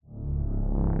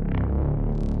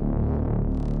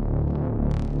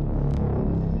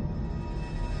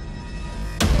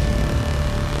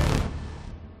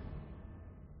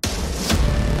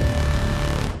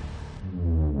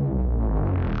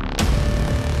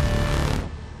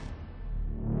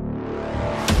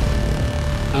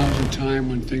time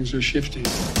when things are shifting.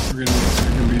 There's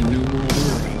going to be a new world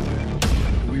order out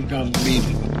there. We've got to lead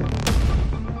it.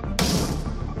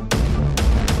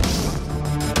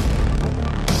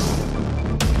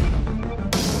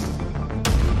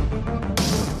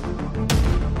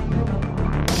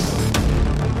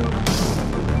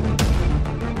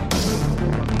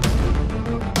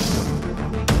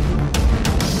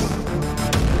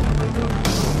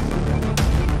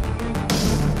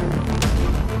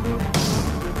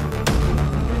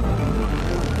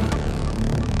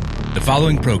 The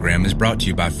following program is brought to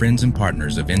you by friends and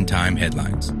partners of End Time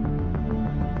Headlines.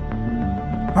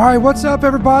 All right, what's up,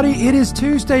 everybody? It is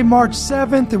Tuesday, March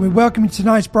 7th, and we welcome you to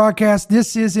tonight's broadcast.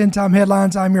 This is End Time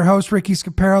Headlines. I'm your host, Ricky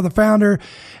Scaparo, the founder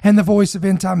and the voice of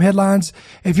End Time Headlines.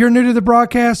 If you're new to the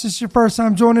broadcast, this is your first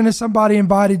time joining us, somebody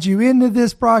invited you into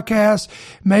this broadcast.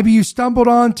 Maybe you stumbled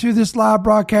onto this live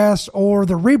broadcast or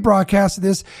the rebroadcast of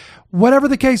this, whatever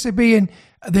the case may be, and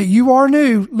that you are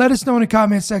new, let us know in the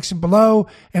comment section below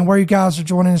and where you guys are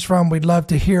joining us from. We'd love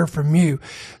to hear from you.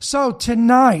 So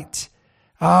tonight,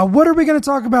 what are we going to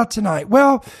talk about tonight?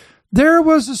 Well, there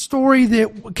was a story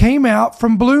that came out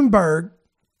from Bloomberg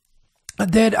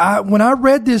that when I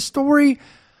read this story,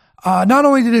 not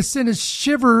only did it send a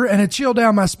shiver and a chill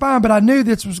down my spine, but I knew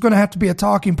this was going to have to be a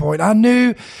talking point. I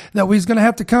knew that we was going to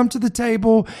have to come to the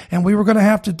table and we were going to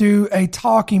have to do a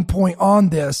talking point on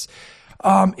this.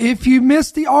 If you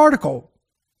missed the article,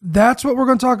 that's what we're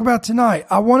going to talk about tonight.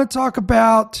 I want to talk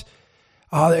about,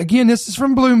 again, this is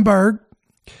from Bloomberg.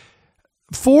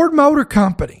 Ford Motor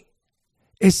Company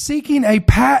is seeking a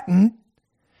patent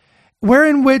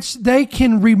wherein which they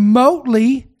can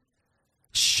remotely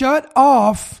shut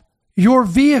off your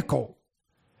vehicle.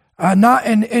 And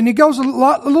it goes a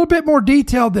little bit more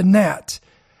detailed than that.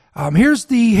 Here's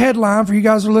the headline for you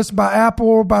guys who are listening by Apple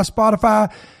or by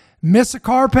Spotify. Miss a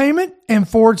car payment and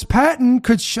Ford's patent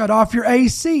could shut off your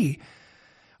AC.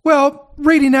 Well,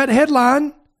 reading that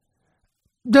headline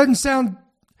doesn't sound,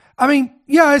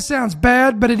 it sounds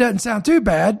bad, but it doesn't sound too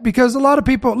bad because a lot of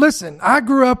people, listen, I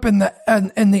grew up in the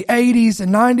 80s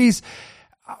and 90s.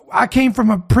 I came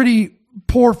from a pretty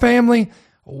poor family.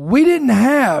 We didn't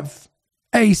have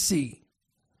AC.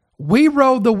 We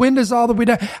rolled the windows all the way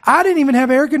down. I didn't even have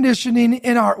air conditioning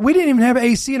we didn't even have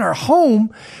AC in our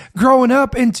home growing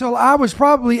up until I was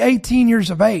probably 18 years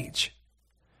of age.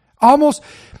 Almost,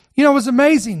 it was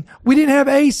amazing. We didn't have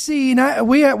AC and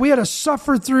we had to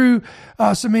suffer through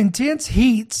some intense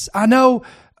heats. I know,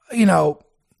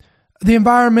 the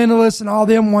environmentalists and all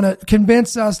them want to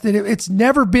convince us that it's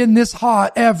never been this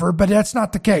hot ever, but that's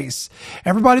not the case.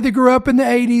 Everybody that grew up in the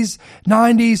 80s,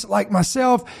 90s, like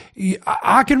myself,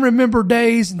 I can remember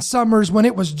days and summers when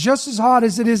it was just as hot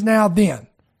as it is now then.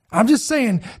 I'm just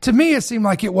saying, to me, it seemed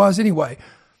like it was anyway.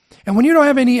 And when you don't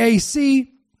have any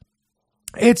AC,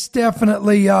 it's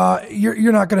definitely,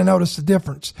 you're not going to notice the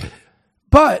difference.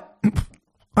 But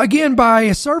again, by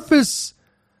a surface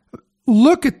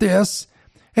look at this,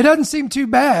 it doesn't seem too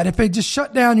bad if they just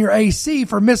shut down your AC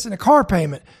for missing a car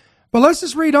payment. But let's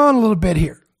just read on a little bit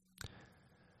here.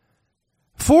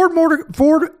 Ford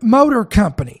Motor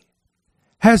Company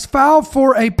has filed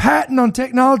for a patent on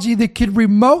technology that could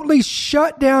remotely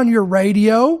shut down your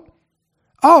radio.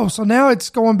 Oh, so now it's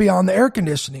going beyond the air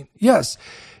conditioning. Yes,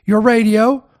 your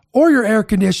radio or your air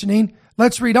conditioning.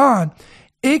 Let's read on.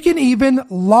 It can even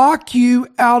lock you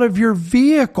out of your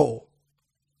vehicle.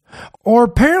 Or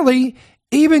apparently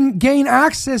even gain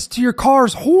access to your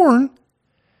car's horn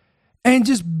and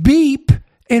just beep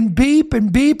and beep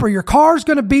and beep, or your car's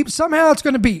going to beep. Somehow it's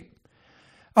going to beep.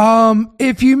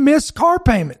 If you miss car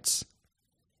payments.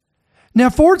 Now,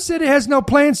 Ford said it has no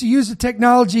plans to use the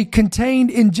technology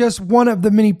contained in just one of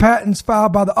the many patents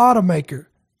filed by the automaker.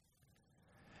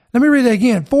 Let me read that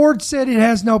again. Ford said it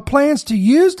has no plans to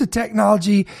use the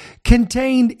technology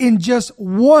contained in just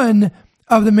one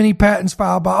of the many patents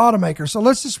filed by automakers. So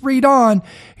let's just read on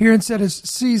here instead of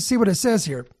see what it says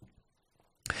here.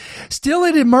 Still,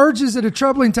 it emerges at a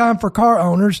troubling time for car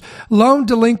owners. Loan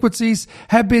delinquencies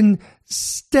have been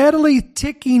steadily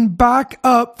ticking back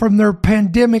up from their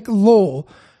pandemic lull.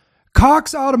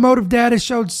 Cox Automotive data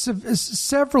showed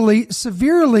severely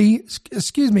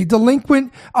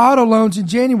delinquent auto loans in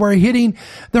January, hitting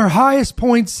their highest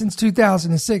points since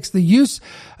 2006. The use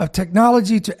of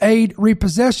technology to aid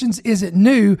repossessions isn't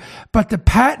new, but the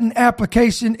patent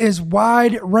application is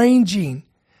wide-ranging.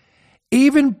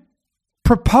 Even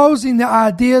proposing the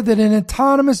idea that an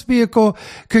autonomous vehicle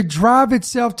could drive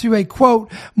itself to a,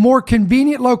 quote, more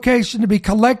convenient location to be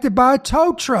collected by a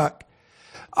tow truck.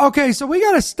 Okay, so we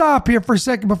got to stop here for a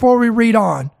second before we read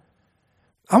on.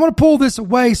 I'm going to pull this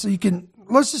away so you can,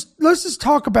 let's just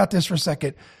talk about this for a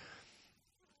second.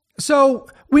 So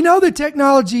we know that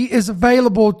technology is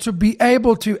available to be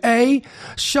able to A,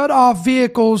 shut off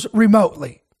vehicles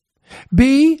remotely,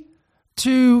 B,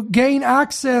 to gain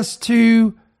access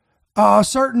to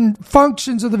certain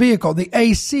functions of the vehicle, the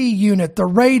AC unit, the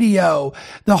radio,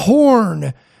 the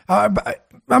horn.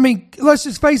 I mean, let's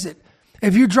just face it.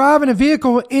 If you're driving a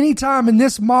vehicle anytime in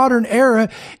this modern era,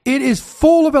 it is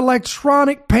full of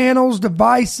electronic panels,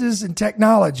 devices, and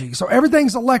technology. So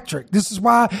everything's electric. This is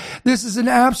why this is an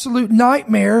absolute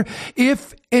nightmare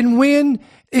if and when,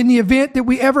 in the event that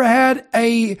we ever had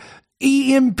a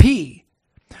EMP,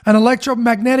 an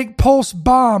electromagnetic pulse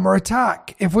bomb or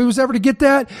attack. If we was ever to get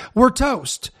that, we're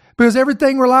toast. Because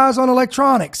everything relies on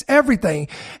electronics. Everything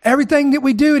that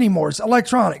we do anymore is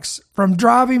electronics. From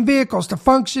driving vehicles to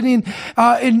functioning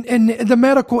in the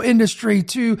medical industry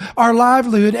to our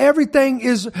livelihood. Everything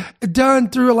is done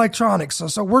through electronics.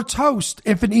 So we're toast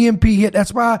if an EMP hit.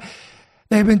 That's why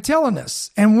they've been telling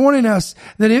us and warning us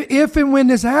that if and when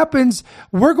this happens,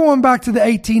 we're going back to the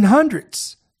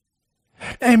 1800s.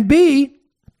 And B,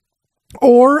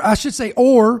 or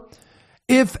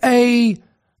if a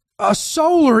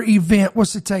solar event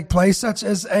was to take place, such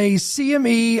as a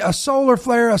CME, a solar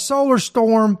flare, a solar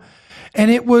storm, and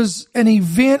it was an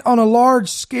event on a large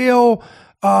scale,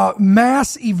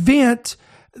 mass event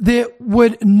that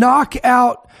would knock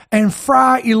out and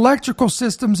fry electrical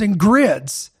systems and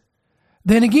grids,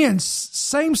 then again,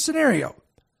 same scenario.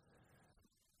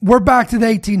 We're back to the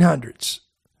 1800s.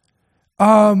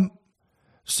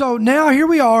 So now here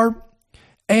we are,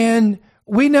 and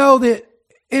we know that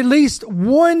at least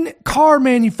one car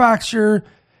manufacturer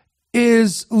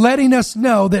is letting us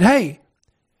know that, hey,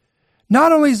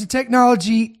 not only is the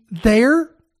technology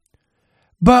there,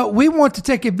 but we want to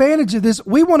take advantage of this.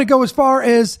 We want to go as far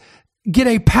as get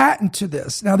a patent to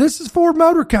this. Now, this is Ford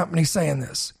Motor Company saying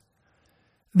this,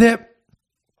 that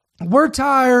we're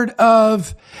tired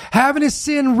of having to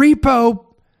send repo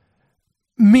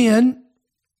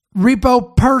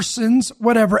persons,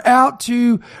 whatever, out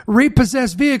to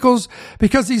repossess vehicles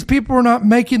because these people are not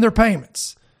making their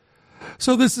payments.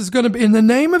 So this is going to be, in the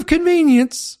name of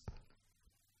convenience,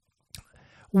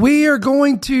 we are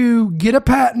going to get a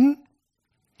patent.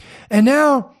 And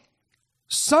now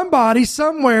somebody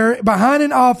somewhere behind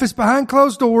an office, behind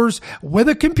closed doors, with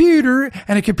a computer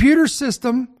and a computer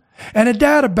system and a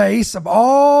database of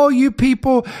all you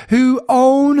people who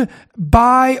own,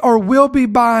 buy, or will be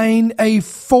buying a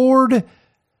Ford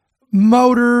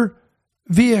Motor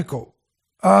vehicle,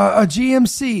 a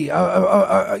GMC,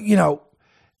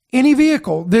 any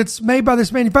vehicle that's made by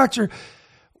this manufacturer.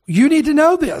 You need to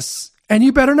know this, and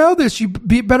you better know this. You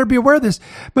better be aware of this.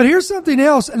 But here's something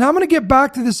else, and I'm going to get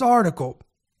back to this article.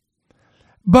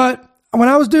 But when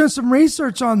I was doing some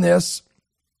research on this,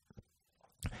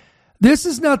 this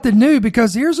is nothing new,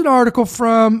 because here's an article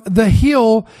from The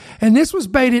Hill, and this was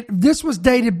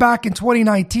dated back in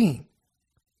 2019.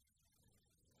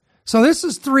 So this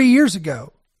is 4 years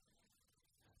ago.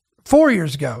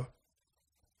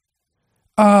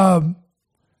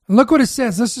 Look what it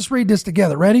says. Let's just read this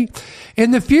together. Ready?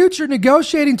 In the future,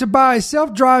 negotiating to buy a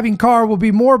self-driving car will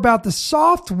be more about the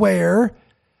software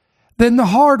than the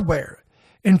hardware.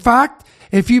 In fact,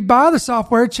 if you buy the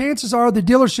software, chances are the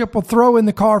dealership will throw in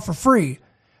the car for free.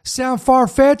 Sound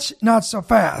far-fetched? Not so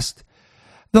fast.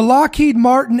 The Lockheed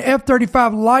Martin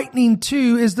F-35 Lightning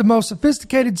II is the most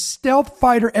sophisticated stealth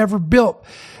fighter ever built.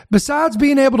 Besides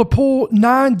being able to pull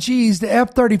 9 Gs, the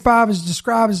F-35 is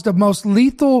described as the most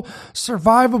lethal,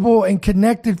 survivable, and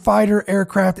connected fighter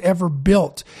aircraft ever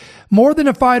built. More than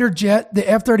a fighter jet, the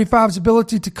F-35's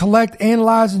ability to collect,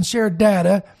 analyze, and share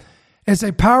data is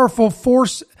a powerful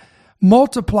force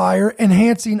multiplier,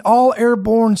 enhancing all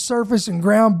airborne, surface, and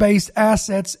ground-based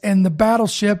assets in the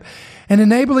battleship and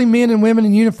enabling men and women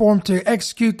in uniform to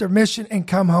execute their mission and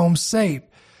come home safe.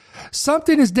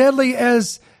 Something as deadly and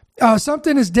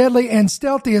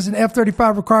stealthy as an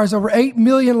F-35 requires over 8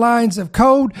 million lines of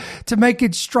code to make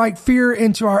it strike fear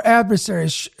into our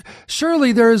adversaries.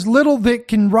 Surely there is little that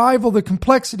can rival the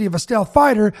complexity of a stealth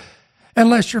fighter,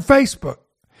 unless you're Facebook.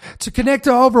 To connect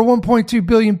to over 1.2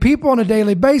 billion people on a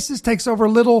daily basis takes over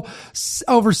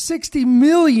 60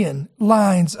 million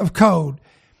lines of code.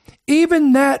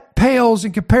 Even that pales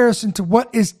in comparison to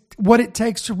what it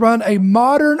takes to run a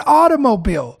modern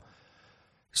automobile.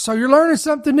 So you're learning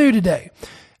something new today.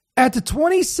 At the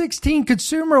 2016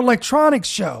 Consumer Electronics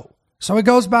Show, so it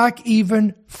goes back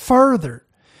even further.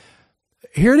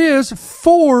 Here it is.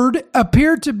 Ford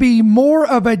appeared to be more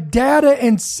of a data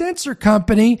and sensor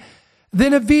company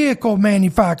than a vehicle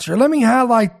manufacturer. Let me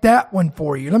highlight that one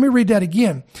for you. Let me read that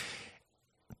again.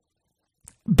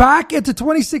 Back at the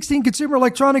 2016 Consumer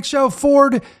Electronics Show,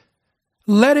 Ford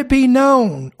let it be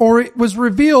known, or it was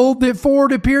revealed that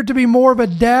Ford appeared to be more of a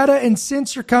data and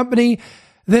sensor company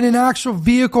than an actual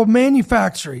vehicle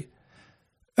manufacturer.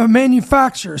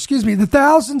 The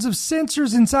thousands of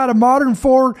sensors inside a modern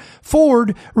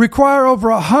Ford require over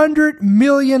 100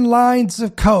 million lines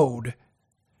of code.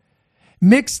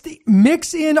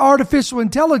 Mix in artificial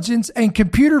intelligence and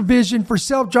computer vision for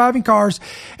self-driving cars,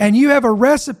 and you have a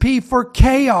recipe for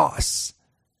chaos.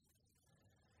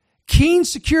 Keen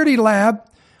Security Lab,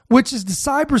 which is the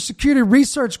cybersecurity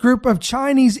research group of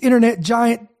Chinese internet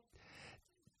giant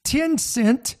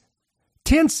Tencent,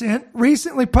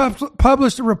 recently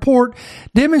published a report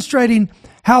demonstrating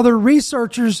how their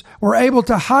researchers were able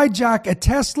to hijack a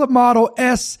Tesla Model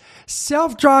S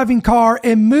self-driving car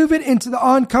and move it into the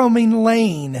oncoming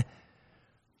lane.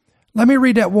 Let me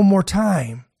read that one more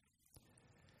time.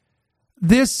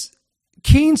 This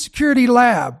Keen Security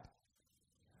Lab,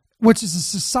 which is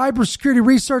a cybersecurity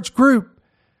research group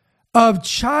of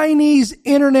Chinese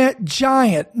internet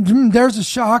giant, there's a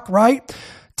shock, right?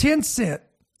 Tencent,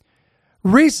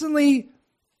 recently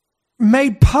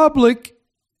made public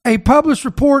a published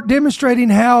report demonstrating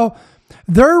how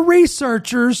their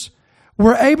researchers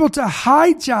were able to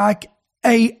hijack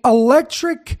a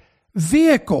electric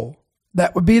vehicle,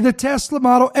 that would be the Tesla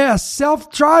Model S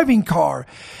self-driving car,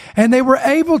 and they were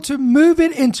able to move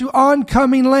it into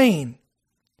oncoming lane.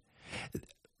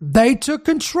 They took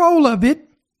control of it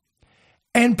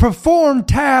and performed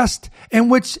tasks in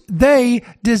which they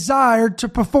desired to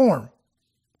perform.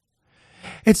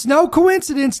 It's no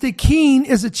coincidence that Keen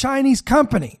is a Chinese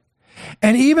company,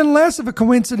 and even less of a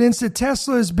coincidence that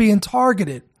Tesla is being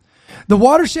targeted. The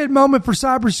watershed moment for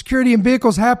cybersecurity in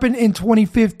vehicles happened in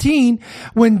 2015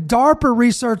 when DARPA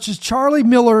researchers Charlie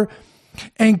Miller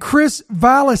and Chris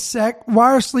Valasek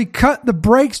wirelessly cut the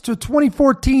brakes to a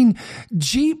 2014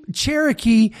 Jeep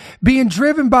Cherokee being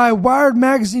driven by a Wired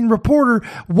magazine reporter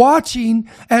watching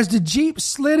as the Jeep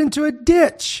slid into a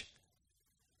ditch.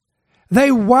 They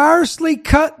wirelessly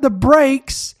cut the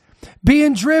brakes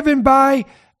being driven by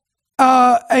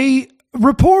a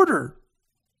reporter.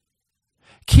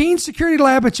 Keen Security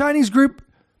Lab, a Chinese group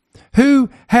who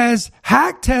has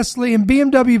hacked Tesla and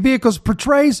BMW vehicles,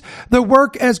 portrays the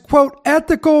work as, quote,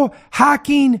 ethical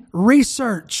hacking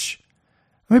research.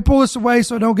 Let me pull this away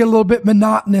so I don't get a little bit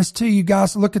monotonous to you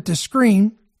guys to look at the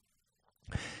screen.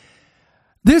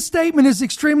 This statement is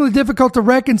extremely difficult to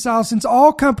reconcile since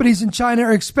all companies in China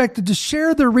are expected to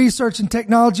share their research and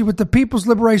technology with the People's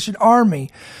Liberation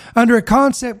Army under a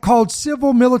concept called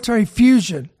civil-military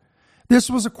fusion. This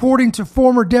was according to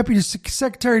former Deputy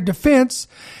Secretary of Defense,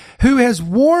 who has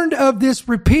warned of this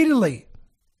repeatedly.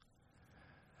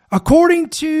 According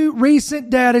to recent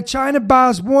data, China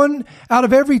buys 1 out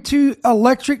of every 2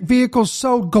 electric vehicles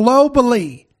sold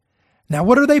globally. Now,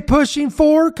 what are they pushing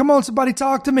for? Come on, somebody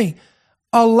talk to me.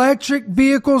 Electric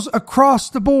vehicles across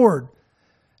the board,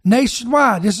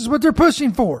 nationwide. This is what they're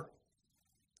pushing for.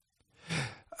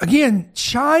 Again,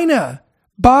 China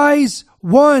buys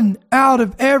 1 out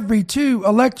of every 2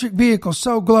 electric vehicles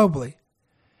sold globally.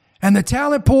 And the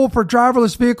talent pool for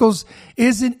driverless vehicles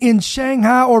isn't in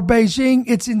Shanghai or Beijing.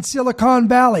 It's in Silicon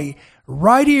Valley,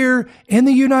 right here in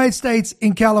the United States,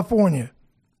 in California.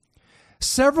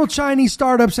 Several Chinese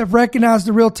startups have recognized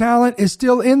the real talent is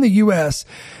still in the U.S.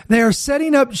 They are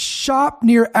setting up shop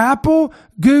near Apple,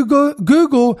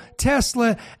 Google,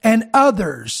 Tesla, and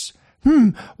others.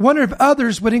 Wonder if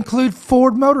others would include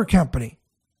Ford Motor Company.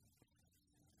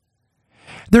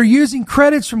 They're using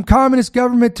credits from communist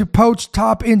government to poach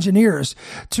top engineers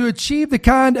to achieve the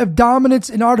kind of dominance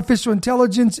in artificial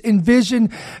intelligence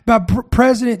envisioned by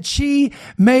President Xi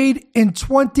made in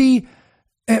China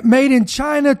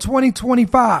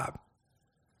 2025.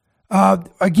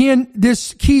 Again,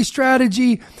 this key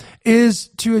strategy is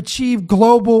to achieve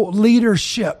global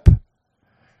leadership.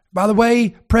 By the way,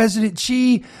 President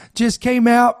Xi just came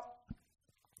out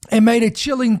and made a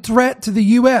chilling threat to the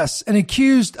U.S. and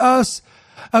accused us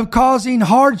of causing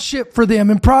hardship for them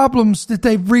and problems that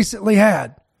they've recently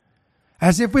had,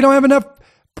 as if we don't have enough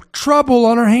trouble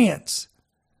on our hands.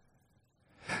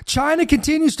 China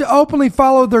continues to openly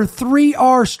follow their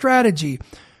 3R strategy: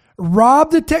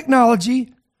 rob the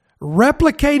technology,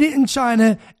 replicate it in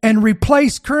China, and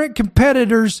replace current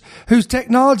competitors whose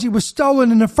technology was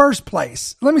stolen in the first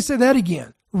place. Let me say that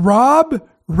again. Rob,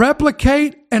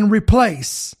 replicate, and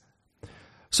replace.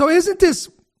 So isn't this,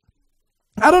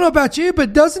 I don't know about you,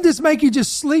 but doesn't this make you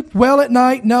just sleep well at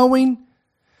night knowing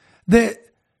that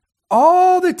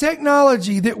all the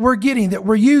technology that we're getting, that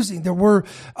we're using, that we're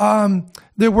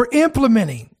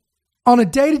implementing on a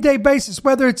day-to-day basis,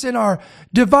 whether it's in our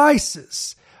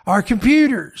devices, our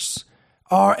computers,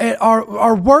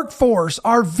 our workforce,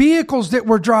 our vehicles that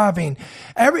we're driving,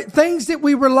 things that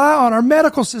we rely on, our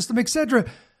medical system, etc.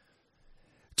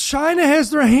 China has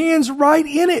their hands right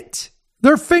in it.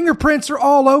 Their fingerprints are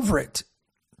all over it.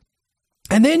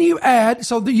 And then you add,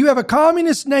 so that you have a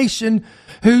communist nation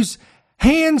whose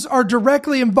hands are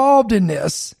directly involved in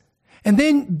this. And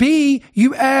then B,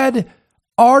 you add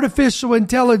artificial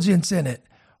intelligence in it.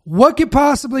 What could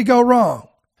possibly go wrong?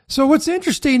 So what's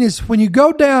interesting is when you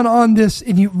go down on this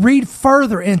and you read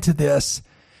further into this,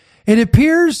 it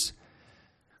appears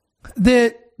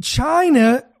that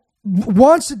China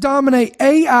wants to dominate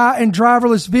AI and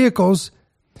driverless vehicles,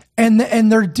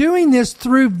 and they're doing this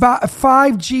through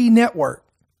 5G network.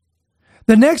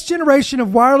 The next generation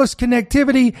of wireless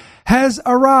connectivity has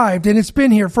arrived, and it's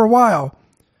been here for a while.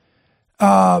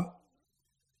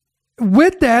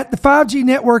 With that, the 5G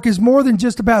network is more than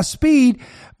just about speed,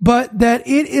 but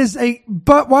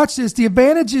watch this, the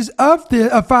advantages of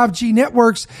 5G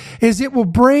networks is it will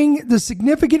bring the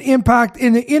significant impact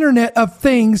in the Internet of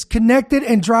Things, connected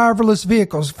and driverless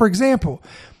vehicles. For example,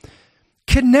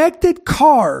 connected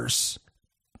cars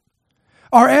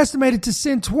are estimated to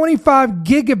send 25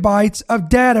 gigabytes of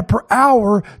data per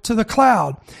hour to the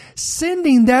cloud.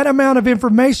 Sending that amount of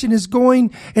information is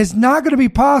not going to be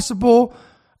possible.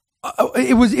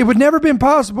 It would never been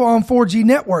possible on 4G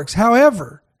networks.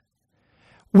 However,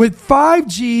 with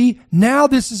 5G, now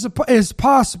this is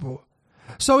possible.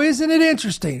 So isn't it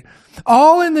interesting?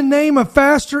 All in the name of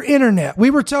faster internet.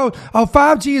 We were told,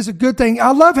 5G is a good thing.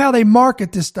 I love how they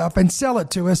market this stuff and sell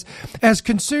it to us as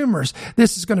consumers.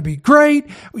 This is going to be great.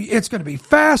 It's going to be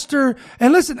faster.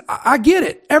 And listen, I get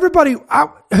it. Everybody,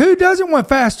 who doesn't want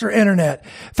faster internet?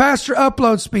 Faster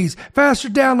upload speeds, faster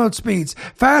download speeds,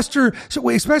 faster,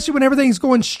 especially when everything's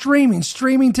going streaming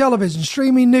television,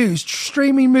 streaming news,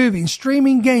 streaming movies,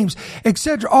 streaming games,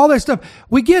 etc. All that stuff.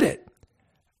 We get it.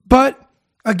 But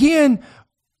again,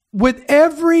 with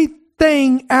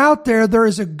everything out there, there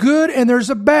is a good and there's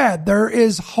a bad. There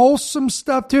is wholesome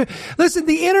stuff to it. Listen,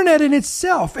 the internet in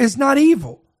itself is not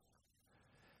evil,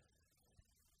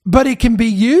 but it can be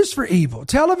used for evil.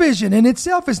 Television in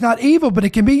itself is not evil, but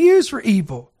it can be used for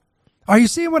evil. Are you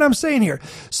seeing what I'm saying here?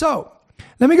 So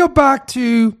let me go back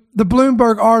to the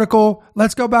Bloomberg article.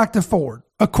 Let's go back to Ford.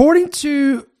 According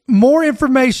to more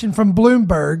information from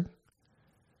Bloomberg,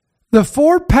 the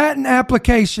Ford patent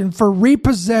application for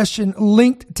repossession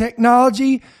linked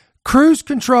technology, cruise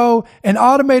control, and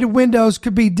automated windows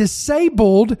could be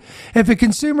disabled if a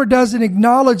consumer doesn't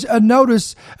acknowledge a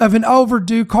notice of an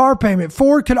overdue car payment.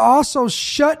 Ford could also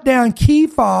shut down key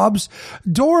fobs,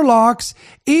 door locks,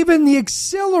 even the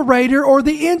accelerator or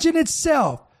the engine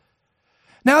itself.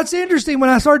 Now, it's interesting when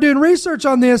I started doing research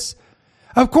on this.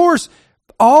 Of course,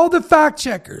 all the fact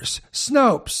checkers,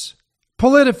 Snopes,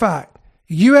 PolitiFact,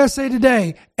 USA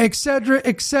Today, etc.,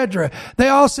 they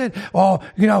all said,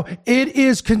 it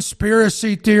is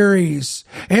conspiracy theories.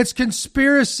 It's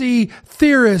conspiracy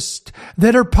theorists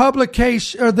that are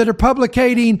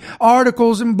publicating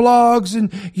articles and blogs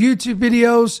and YouTube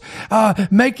videos,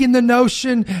 making the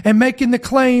notion and making the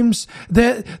claims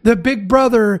that the big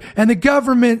brother and the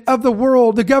government of the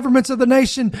world, the governments of the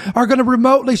nation, are going to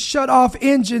remotely shut off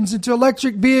engines into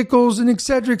electric vehicles and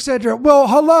etc. Well,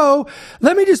 hello.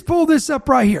 Let me just pull this up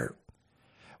right here.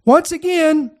 Once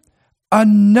again,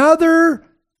 another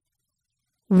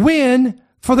win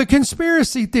for the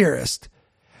conspiracy theorist.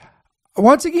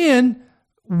 Once again,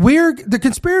 the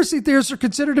conspiracy theorists are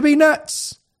considered to be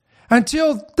nuts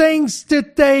until things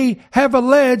that they have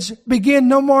alleged begin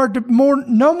no more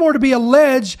to be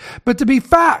alleged, but to be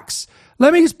facts.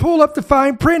 Let me just pull up the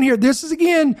fine print here. This is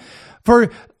again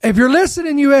for, if you're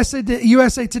listening USA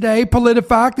Today,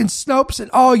 PolitiFact, and Snopes,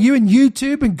 and all you, and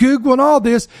YouTube and Google and all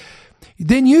this,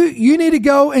 then you need to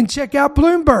go and check out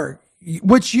Bloomberg,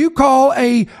 which you call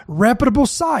a reputable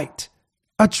site,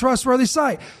 a trustworthy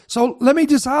site. So let me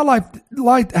just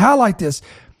highlight this.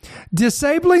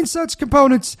 Disabling such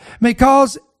components may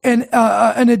cause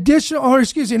an additional,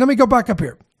 let me go back up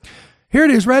here. Here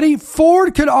it is. Ready?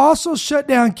 Ford could also shut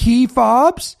down key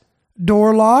fobs,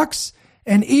 door locks,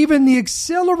 and even the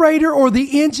accelerator or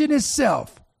the engine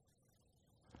itself.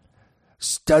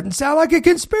 Doesn't sound like a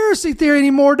conspiracy theory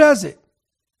anymore, does it?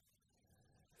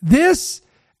 This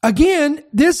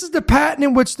is the patent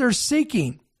in which they're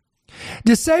seeking.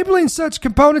 Disabling such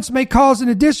components may cause an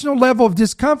additional level of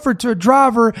discomfort to a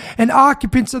driver and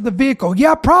occupants of the vehicle.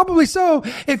 Yeah, probably so.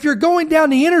 If you're going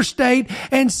down the interstate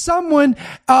and someone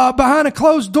behind a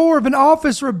closed door of an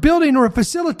office or a building or a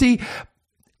facility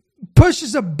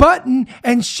pushes a button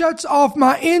and shuts off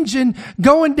my engine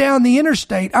going down the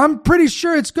interstate, I'm pretty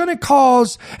sure it's going to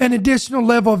cause an additional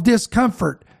level of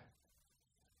discomfort.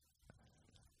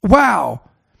 Wow.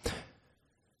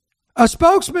 A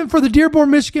spokesman for the Dearborn,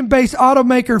 Michigan-based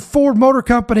automaker Ford Motor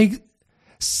Company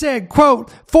said, quote,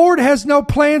 Ford has no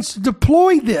plans to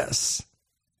deploy this.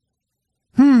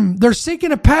 They're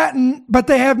seeking a patent, but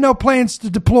they have no plans to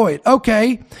deploy it.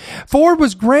 Okay. Ford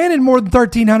was granted more than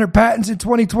 1,300 patents in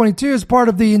 2022 as part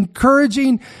of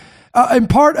encouraging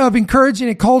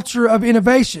a culture of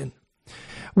innovation.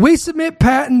 We submit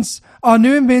patents on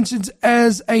new inventions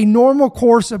as a normal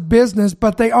course of business,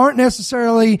 but they aren't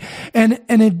necessarily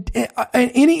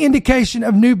any indication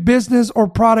of new business or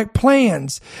product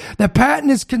plans. The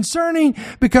patent is concerning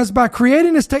because by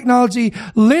creating this technology,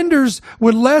 lenders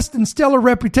with less than stellar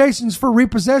reputations for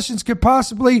repossessions could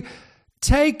possibly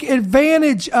take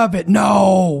advantage of it.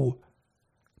 No.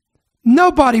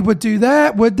 Nobody would do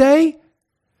that, would they?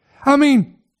 I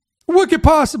mean, what could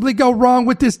possibly go wrong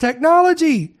with this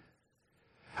technology?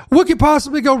 What could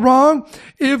possibly go wrong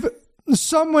if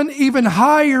someone even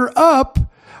higher up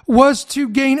was to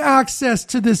gain access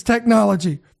to this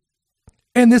technology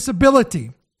and this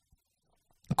ability?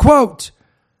 Quote,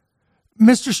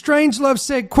 Mr. Strangelove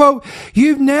said, quote,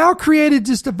 you've now created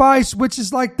this device, which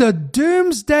is like the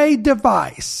doomsday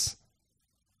device.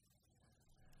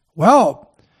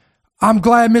 Well, I'm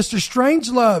glad Mr.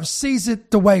 Strangelove sees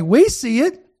it the way we see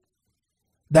it.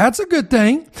 That's a good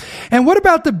thing. And what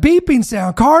about the beeping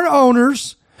sound? Car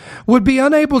owners would be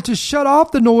unable to shut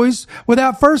off the noise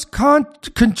without first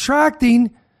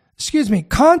contacting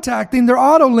their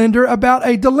auto lender about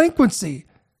a delinquency.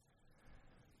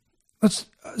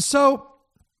 So,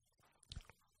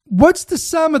 what's the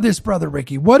sum of this, Brother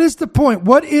Ricky? What is the point?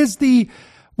 What's the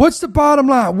bottom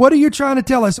line? What are you trying to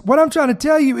tell us? What I'm trying to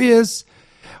tell you is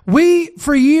we,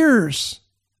 for years,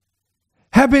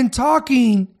 have been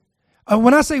talking.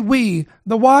 When I say we,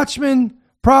 the watchmen,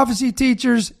 prophecy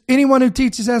teachers, anyone who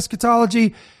teaches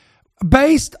eschatology,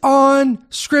 based on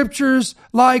scriptures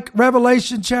like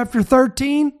Revelation chapter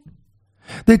 13,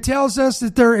 that tells us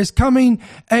that there is coming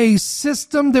a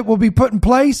system that will be put in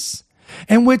place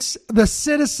in which the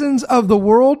citizens of the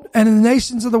world and the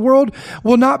nations of the world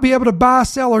will not be able to buy,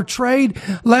 sell, or trade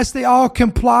lest they all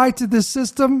comply to this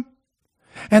system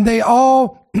and they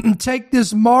all take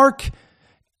this mark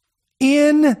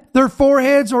in their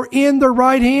foreheads or in their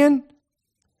right hand,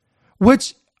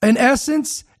 which in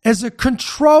essence is a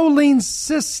controlling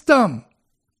system.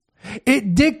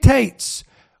 It dictates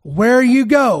where you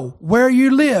go, where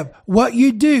you live, what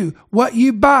you do, what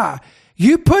you buy.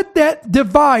 You put that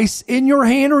device in your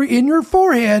hand or in your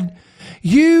forehead,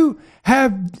 you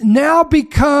have now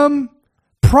become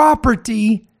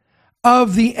property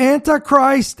of the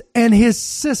Antichrist and his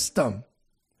system,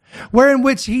 wherein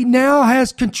which he now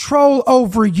has control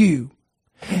over you.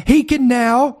 He can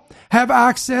now have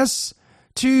access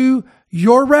to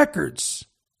your records,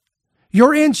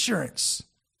 your insurance,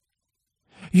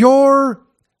 your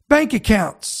bank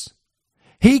accounts.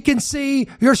 He can see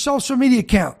your social media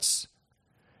accounts.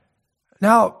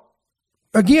 Now,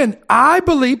 again, I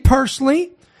believe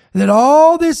personally that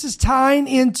all this is tying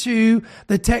into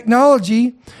the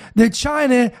technology that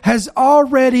China has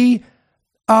already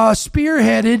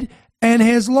spearheaded and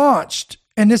has launched.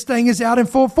 And this thing is out in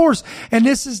full force. And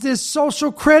this is this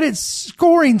social credit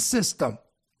scoring system,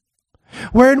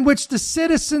 wherein which the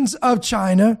citizens of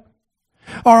China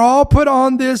are all put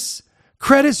on this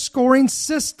credit scoring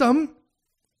system,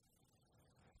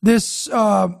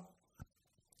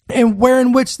 and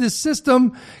wherein which this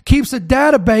system keeps a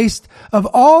database of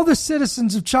all the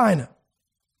citizens of China.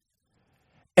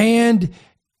 And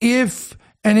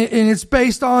it's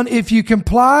based on if you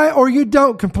comply or you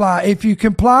don't comply. If you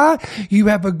comply, you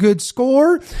have a good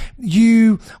score.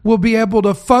 You will be able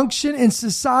to function in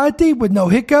society with no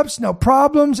hiccups, no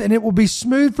problems, and it will be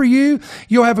smooth for you.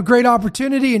 You'll have a great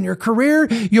opportunity in your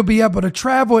career. You'll be able to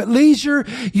travel at leisure.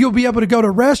 You'll be able to go to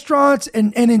restaurants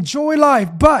and enjoy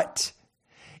life. But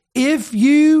if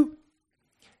you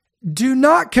do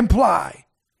not comply,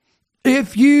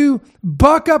 if you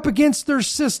buck up against their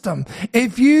system,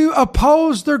 if you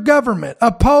oppose their government,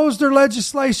 oppose their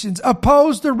legislations,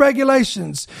 oppose their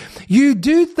regulations, you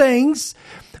do things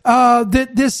that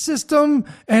this system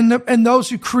and those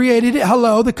who created it,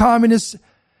 the communist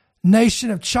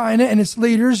nation of China and its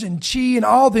leaders and Xi and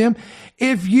all them,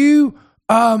 if you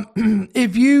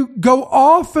go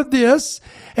off of this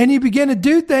and you begin to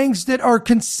do things that are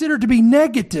considered to be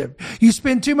negative, you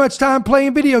spend too much time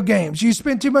playing video games, you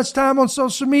spend too much time on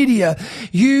social media,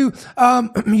 you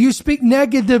speak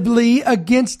negatively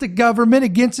against the government,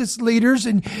 against its leaders,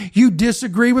 and you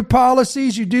disagree with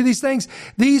policies, you do these things,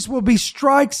 these will be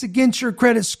strikes against your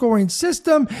credit scoring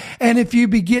system. And if you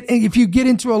get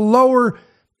into a lower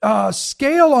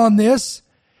scale on this,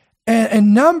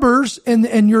 and numbers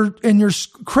in your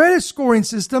credit scoring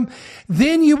system,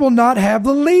 then you will not have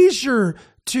the leisure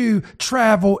to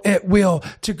travel at will,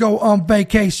 to go on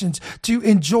vacations, to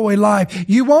enjoy life.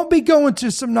 You won't be going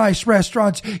to some nice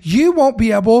restaurants. You won't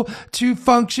be able to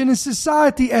function in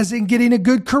society as in getting a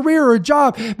good career or a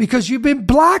job because you've been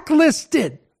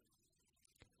blacklisted.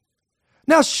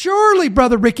 Now, surely,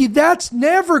 Brother Ricky, that's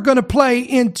never going to play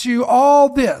into all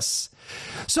this.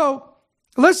 So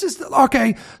let's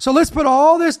put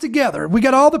all this together. We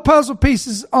got all the puzzle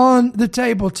pieces on the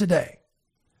table today.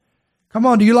 Come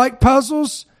on, do you like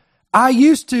puzzles? I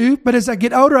used to, but as I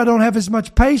get older, I don't have as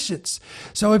much patience.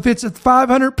 So if it's a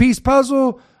 500-piece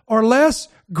puzzle or less,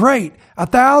 great.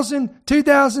 1,000,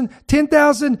 2,000,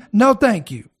 10,000, no thank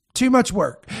you. Too much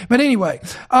work. But anyway,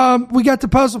 we got the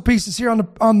puzzle pieces here on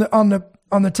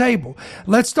the table.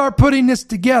 Let's start putting this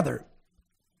together.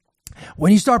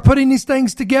 When you start putting these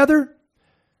things together,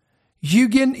 you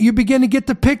begin to get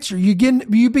the picture. You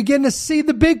begin to see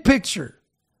the big picture.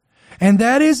 And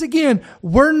that is, again,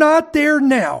 we're not there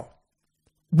now.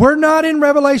 We're not in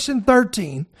Revelation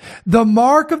 13. The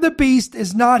mark of the beast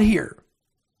is not here.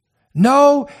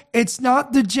 No, it's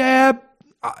not the jab.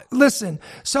 Listen,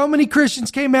 so many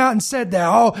Christians came out and said that.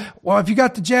 Oh, well, if you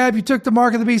got the jab, you took the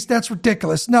mark of the beast. That's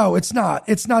ridiculous. No, it's not.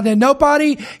 It's not that.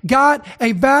 Nobody got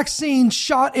a vaccine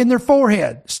shot in their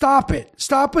forehead. Stop it.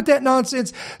 Stop with that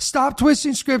nonsense. Stop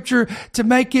twisting scripture to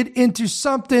make it into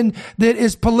something that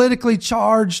is politically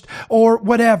charged or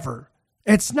whatever.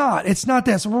 It's not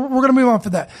that. So we're going to move on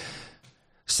for that.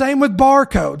 Same with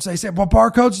barcodes. They said, well,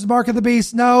 barcodes is the mark of the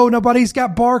beast. No, nobody's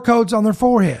got barcodes on their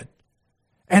forehead.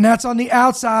 And that's on the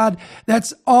outside.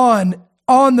 That's on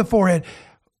the forehead.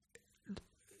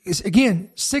 Again,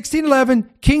 1611,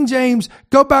 King James,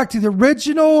 go back to the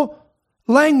original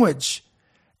language.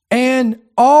 And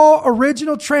all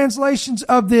original translations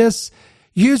of this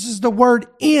uses the word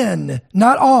in,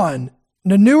 not on.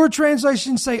 The newer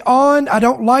translations say on. I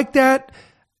don't like that.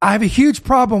 I have a huge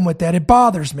problem with that. It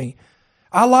bothers me.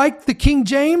 I like the King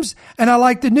James and I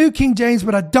like the New King James,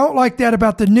 but I don't like that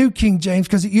about the New King James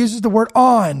because it uses the word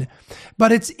on,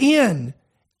 but it's in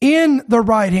the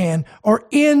right hand or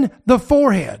in the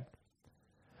forehead.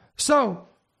 So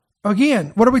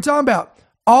again, what are we talking about?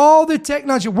 All the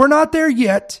technology. We're not there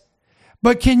yet,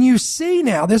 but can you see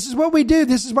now? This is what we do.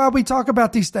 This is why we talk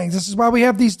about these things. This is why we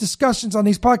have these discussions on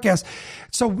these podcasts.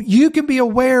 So you can be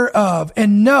aware of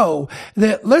and know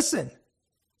that, listen,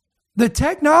 the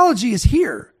technology is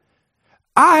here.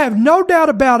 I have no doubt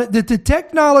about it that the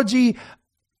technology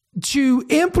to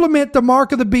implement the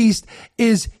mark of the beast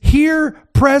is here,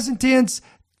 present tense,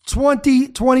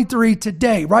 2023,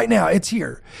 today, right now. It's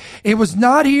here. It was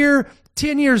not here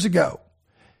 10 years ago,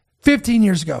 15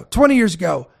 years ago, 20 years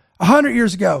ago, 100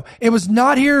 years ago. It was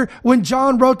not here when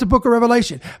John wrote the book of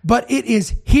Revelation, but it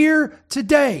is here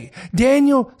today.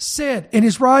 Daniel said in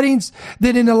his writings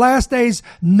that in the last days,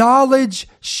 knowledge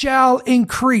shall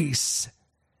increase.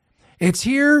 It's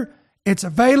here. It's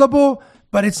available,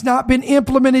 but it's not been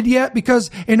implemented yet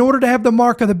because in order to have the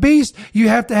mark of the beast, you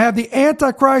have to have the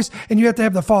Antichrist and you have to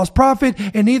have the false prophet,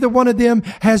 and neither one of them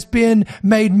has been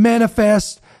made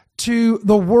manifest to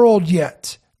the world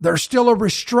yet. There's still a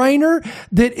restrainer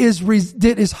that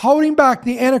is holding back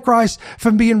the Antichrist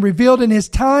from being revealed in his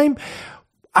time.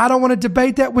 I don't want to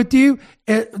debate that with you.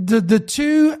 The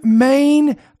two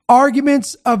main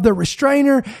arguments of the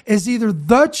restrainer is either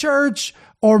the church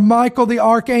or Michael the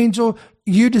archangel.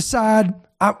 You decide.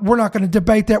 We're not going to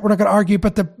debate that. We're not going to argue.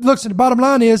 But the bottom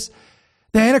line is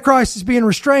the Antichrist is being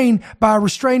restrained by a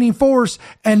restraining force,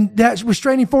 and that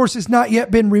restraining force has not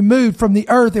yet been removed from the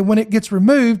earth. And when it gets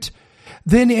removed,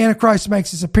 then the Antichrist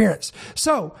makes his appearance.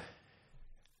 So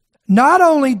not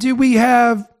only do we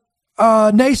have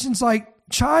nations like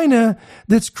China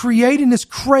that's creating this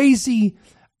crazy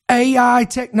AI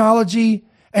technology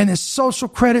and this social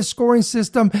credit scoring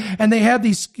system, and they have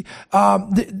these,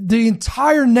 the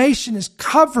entire nation is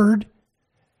covered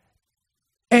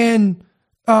and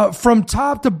from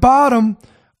top to bottom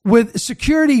with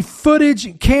security footage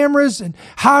and cameras and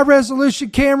high resolution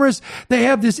cameras. They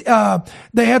have this,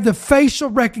 they have the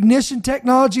facial recognition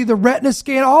technology, the retina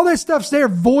scan, all that stuff's there.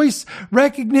 Voice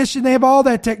recognition. They have all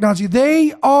that technology.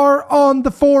 They are on the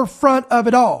forefront of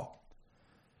it all.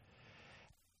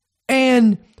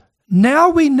 And now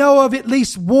we know of at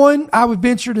least one, I would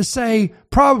venture to say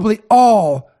probably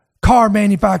all car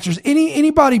manufacturers,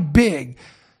 anybody big,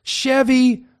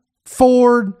 Chevy,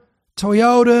 Ford,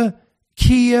 Toyota,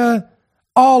 Kia,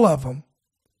 all of them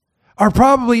are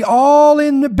probably all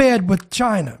in the bed with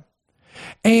China.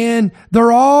 And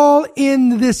they're all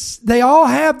in this, they all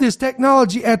have this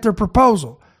technology at their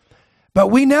proposal. But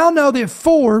we now know that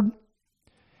Ford,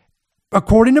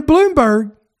 according to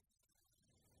Bloomberg,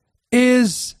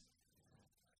 is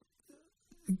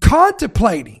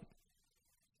contemplating,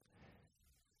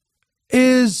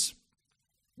 is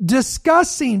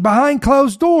discussing behind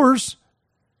closed doors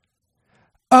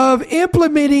of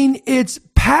implementing its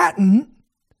patent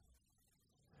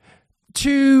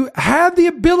to have the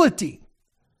ability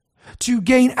to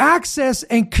gain access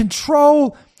and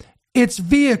control its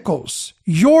vehicles,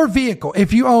 your vehicle,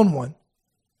 if you own one.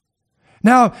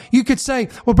 Now, you could say,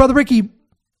 well, Brother Ricky,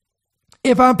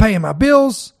 if I'm paying my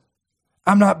bills,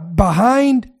 I'm not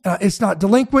behind, it's not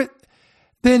delinquent,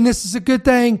 then this is a good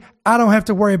thing. I don't have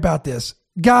to worry about this.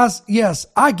 Guys, yes,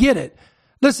 I get it.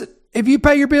 Listen, if you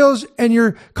pay your bills and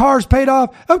your car's paid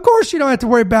off, of course you don't have to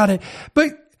worry about it.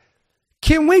 But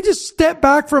can we just step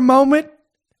back for a moment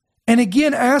and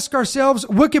again ask ourselves,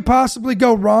 what could possibly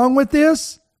go wrong with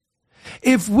this?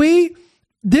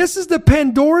 This is the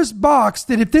Pandora's box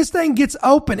that if this thing gets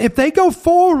open, if they go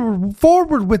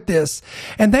forward with this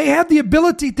and they have the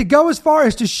ability to go as far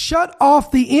as to shut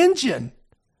off the engine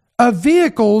of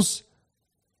vehicles,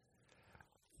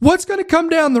 what's going to come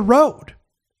down the road?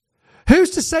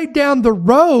 Who's to say down the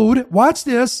road, watch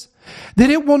this, that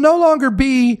it will no longer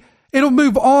be, it'll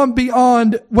move on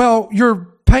beyond, well, your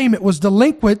payment was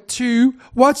delinquent to,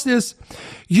 watch this,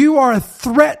 you are a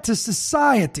threat to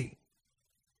society.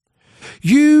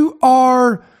 You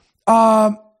are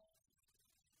a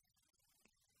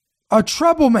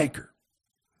troublemaker.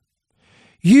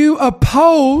 You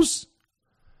oppose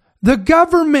the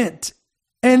government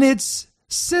and its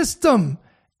system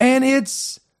and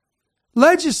its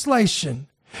legislation.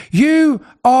 You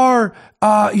are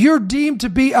you're deemed to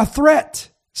be a threat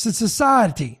to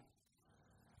society,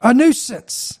 a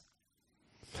nuisance.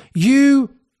 You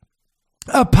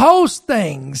oppose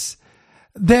things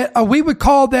that we would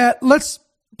call that, let's,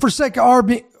 for sake of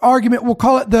argument, we'll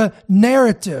call it the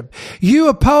narrative. You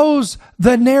oppose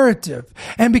the narrative.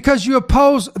 And because you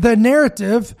oppose the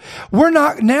narrative, we're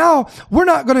not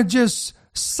going to just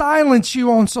silence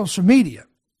you on social media.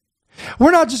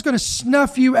 We're not just going to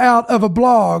snuff you out of a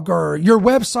blog or your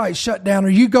website shut down or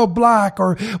you go black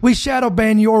or we shadow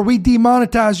ban you or we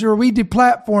demonetize you or we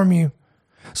deplatform you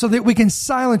so that we can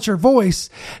silence your voice.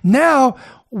 Now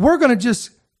we're going to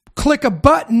just click a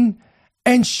button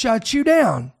and shut you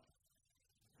down.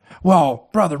 Well,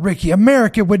 Brother Ricky,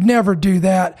 America would never do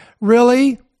that.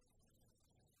 Really?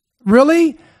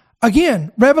 Really?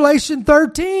 Again, Revelation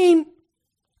 13.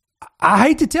 I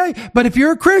hate to tell you, but if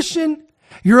you're a Christian,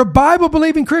 you're a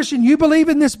Bible-believing Christian, you believe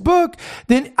in this book,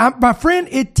 then, my friend,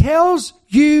 it tells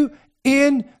you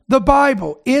in the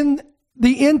Bible, in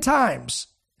the end times,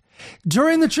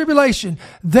 during the tribulation,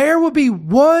 there will be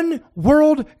one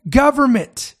world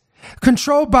government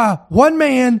controlled by one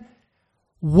man,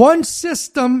 one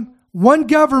system, one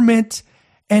government,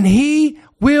 and he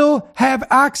will have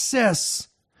access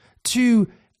to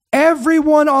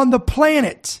everyone on the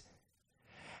planet.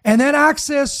 And that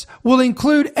access will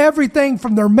include everything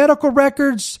from their medical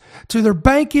records to their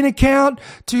banking account,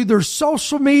 to their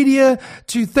social media,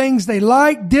 to things they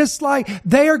like, dislike.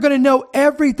 They are going to know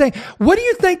everything. What do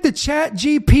you think the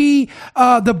ChatGPT,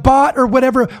 the bot or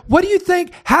whatever, what do you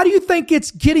think, how do you think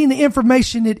it's getting the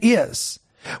information it is?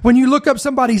 When you look up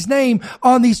somebody's name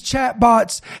on these chat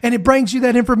bots and it brings you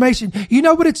that information, you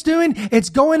know what it's doing?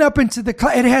 It's going up into the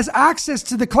cloud. It has access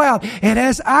to the cloud. It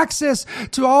has access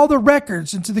to all the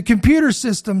records and to the computer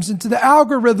systems and to the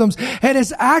algorithms. It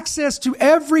has access to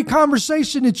every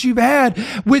conversation that you've had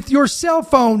with your cell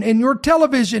phone and your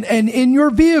television and in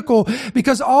your vehicle,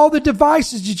 because all the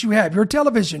devices that you have, your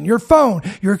television, your phone,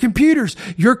 your computers,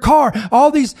 your car,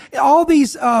 all this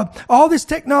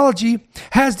technology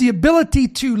has the ability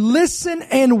to listen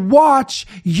and watch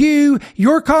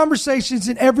your conversations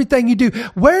and everything you do.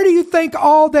 Where do you think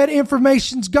all that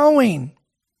information's going?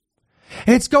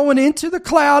 It's going into the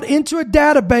cloud, into a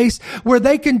database where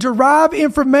they can derive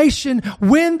information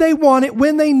when they want it,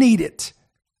 when they need it.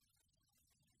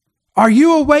 Are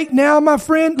you awake now, my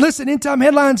friend? Listen,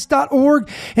 endtimeheadlines.org,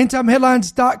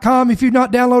 endtimeheadlines.com. If you've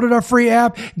not downloaded our free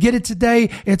app, get it today.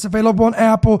 It's available on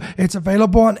Apple. It's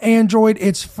available on Android.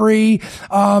 It's free.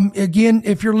 Again,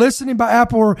 if you're listening by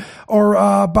Apple or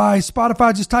by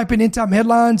Spotify, just type in End Time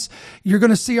Headlines. You're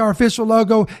going to see our official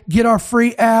logo. Get our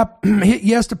free app. Hit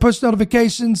yes to push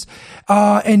notifications.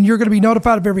 And you're going to be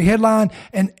notified of every headline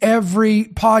and every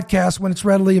podcast when it's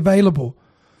readily available.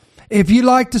 If you'd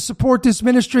like to support this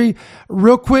ministry,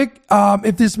 real quick,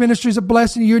 if this ministry is a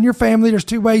blessing to you and your family, there's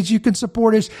two ways you can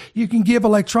support us. You can give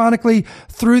electronically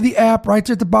through the app right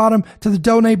there at the bottom to the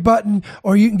donate button,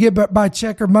 or you can give by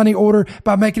check or money order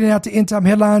by making it out to End Time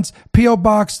Headlines, P.O.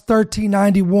 Box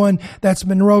 1391. That's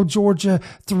Monroe, Georgia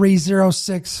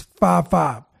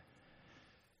 30655.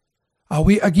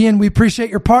 We appreciate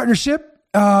your partnership.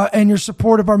 And your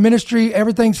support of our ministry.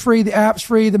 Everything's free. The app's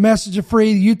free. The message is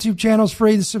free. The YouTube channel's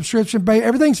free. The subscription base,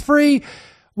 everything's free.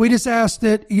 We just ask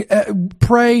that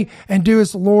pray and do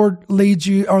as the Lord leads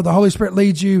you, or the Holy Spirit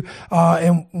leads you.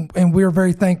 And we are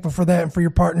very thankful for that and for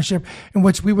your partnership, in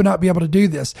which we would not be able to do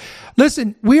this.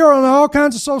 Listen, we are on all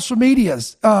kinds of social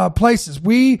medias, places.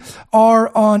 We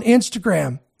are on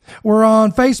Instagram. We're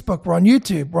on Facebook. We're on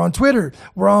YouTube. We're on Twitter.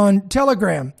 We're on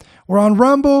Telegram. We're on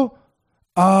Rumble.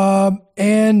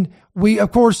 And we,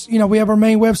 of course, we have our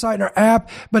main website and our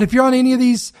app, but if you're on any of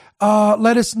these,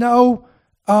 let us know,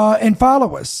 and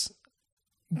follow us.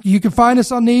 You can find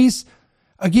us on these.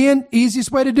 Again,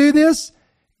 easiest way to do this,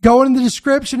 go in the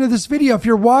description of this video. If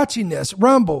you're watching this,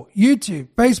 Rumble, YouTube,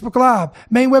 Facebook Live,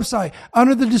 main website,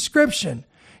 under the description,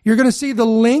 you're going to see the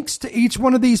links to each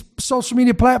one of these social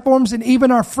media platforms, and even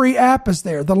our free app is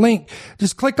there. The link,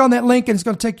 just click on that link and it's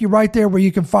going to take you right there where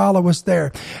you can follow us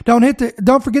there. Don't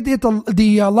forget to hit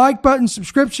the like button,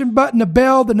 subscription button, the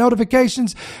bell, the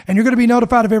notifications, and you're going to be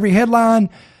notified of every headline.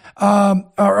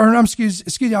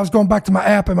 Excuse me, I was going back to my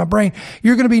app in my brain.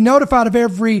 You're going to be notified of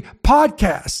every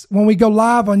podcast when we go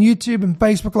live on YouTube and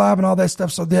Facebook Live and all that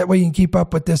stuff, so that way you can keep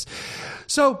up with this.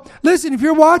 So listen, if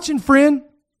you're watching, friend,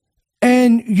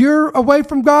 and you're away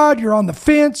from God, you're on the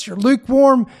fence, you're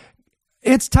lukewarm,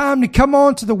 it's time to come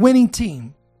on to the winning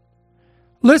team.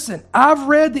 Listen, I've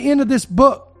read the end of this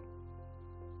book,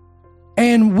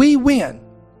 and we win.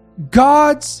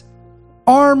 God's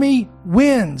army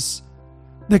wins.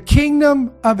 The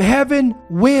kingdom of heaven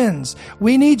wins.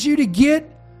 We need you to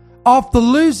get off the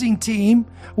losing team,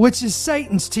 which is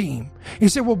Satan's team. You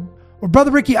say, well,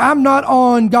 Brother Ricky, I'm not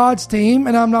on God's team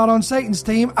and I'm not on Satan's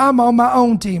team. I'm on my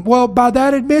own team. Well, by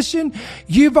that admission,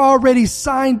 you've already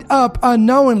signed up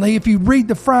unknowingly. If you read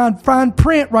the fine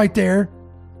print right there,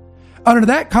 under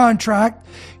that contract,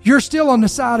 you're still on the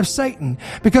side of Satan.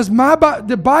 Because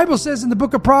the Bible says in the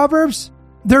book of Proverbs,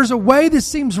 there's a way that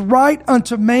seems right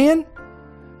unto man,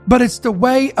 but it's the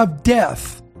way of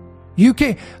death. You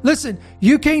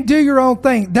can't do your own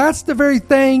thing. That's the very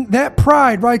thing, that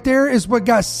pride right there is what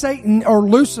got Satan, or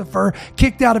Lucifer,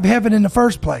 kicked out of heaven in the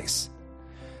first place.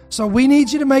 So we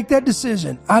need you to make that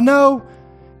decision. I know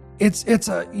it's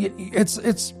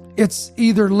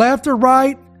either left or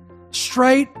right,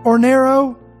 straight or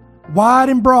narrow, wide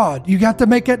and broad. You got to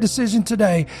make that decision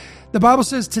today. The Bible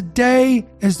says today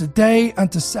is the day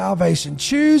unto salvation.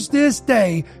 Choose this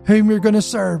day whom you're going to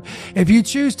serve. If you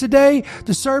choose today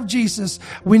to serve Jesus,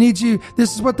 we need you.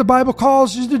 This is what the Bible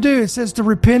calls you to do. It says to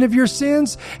repent of your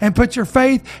sins and put your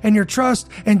faith and your trust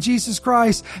in Jesus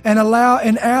Christ, and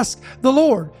ask the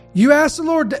Lord. You ask the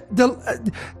Lord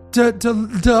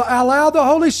to allow the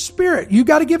Holy Spirit. You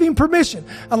got to give him permission.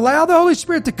 Allow the Holy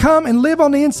Spirit to come and live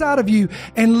on the inside of you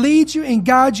and lead you and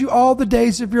guide you all the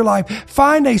days of your life.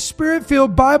 Find a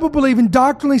Spirit-filled, Bible-believing,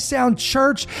 doctrinally sound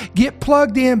church. Get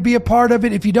plugged in. Be a part of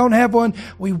it. If you don't have one,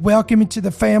 we welcome you to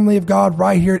the family of God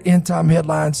right here at End Time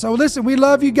Headlines. So listen, we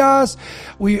love you guys.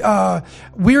 We are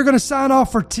going to sign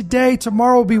off for today.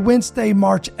 Tomorrow will be Wednesday,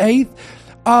 March 8th.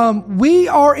 We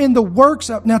are in the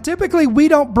works up. Now, typically we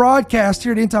don't broadcast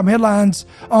here at End Time Headlines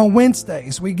on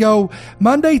Wednesdays. We go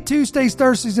Monday, Tuesdays,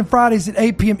 Thursdays, and Fridays at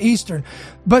 8 p.m. Eastern.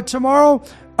 But tomorrow,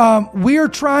 we are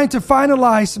trying to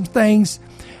finalize some things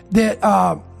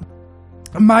that,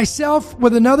 myself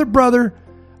with another brother,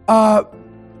 are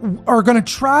going to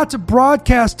try to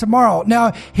broadcast tomorrow.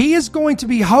 Now, he is going to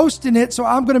be hosting it, so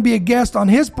I'm going to be a guest on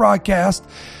his broadcast.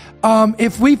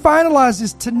 If we finalize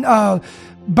this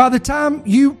by the time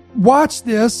you watch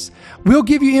this, we'll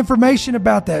give you information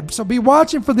about that. So be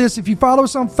watching for this. If you follow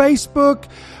us on Facebook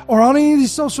or on any of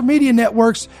these social media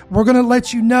networks, we're going to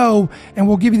let you know, and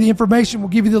we'll give you the information. We'll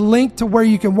give you the link to where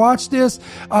you can watch this.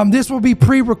 This will be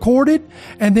pre-recorded,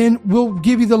 and then we'll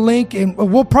give you the link, and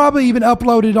we'll probably even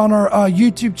upload it on our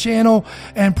YouTube channel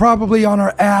and probably on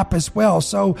our app as well.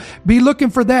 So be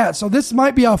looking for that. So this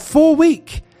might be a full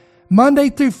week, Monday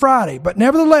through Friday, but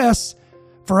nevertheless,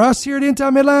 for us here at End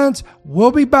Time Headlines,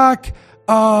 we'll be back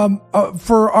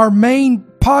for our main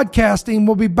podcasting.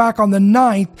 We'll be back on the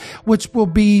 9th, which will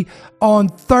be on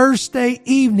Thursday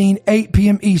evening, 8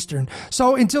 p.m. Eastern.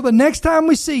 So until the next time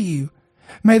we see you,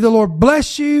 may the Lord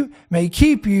bless you, may he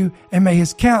keep you, and may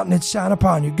his countenance shine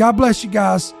upon you. God bless you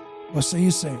guys. We'll see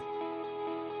you soon.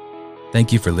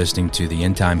 Thank you for listening to the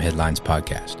End Time Headlines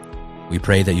podcast. We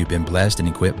pray that you've been blessed and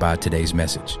equipped by today's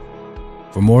message.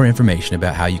 For more information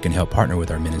about how you can help partner with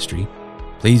our ministry,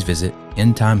 please visit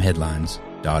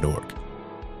endtimeheadlines.org.